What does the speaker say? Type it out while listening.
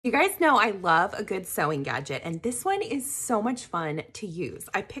You guys know I love a good sewing gadget, and this one is so much fun to use.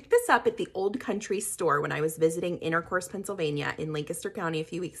 I picked this up at the Old Country store when I was visiting Intercourse, Pennsylvania in Lancaster County a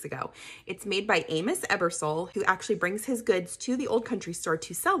few weeks ago. It's made by Amish Ebersole, who actually brings his goods to the Old Country store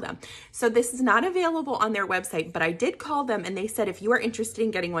to sell them. So this is not available on their website, but I did call them and they said if you are interested in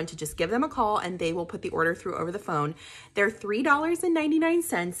getting one to just give them a call and they will put the order through over the phone. They're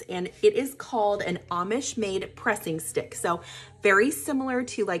 $3.99 and it is called an Amish made pressing stick. So very similar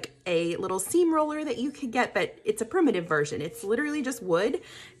to like a little seam roller that you could get, but it's a primitive version. It's literally just wood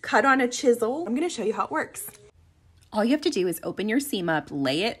cut on a chisel. I'm gonna show you how it works. All you have to do is open your seam up,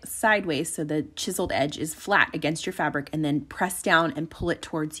 lay it sideways so the chiseled edge is flat against your fabric, and then press down and pull it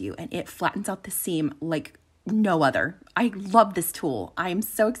towards you, and it flattens out the seam like no other. I love this tool. I'm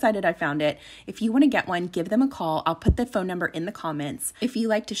so excited I found it. If you want to get one, give them a call. I'll put the phone number in the comments. If you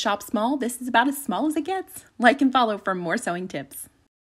like to shop small, this is about as small as it gets. Like and follow for more sewing tips.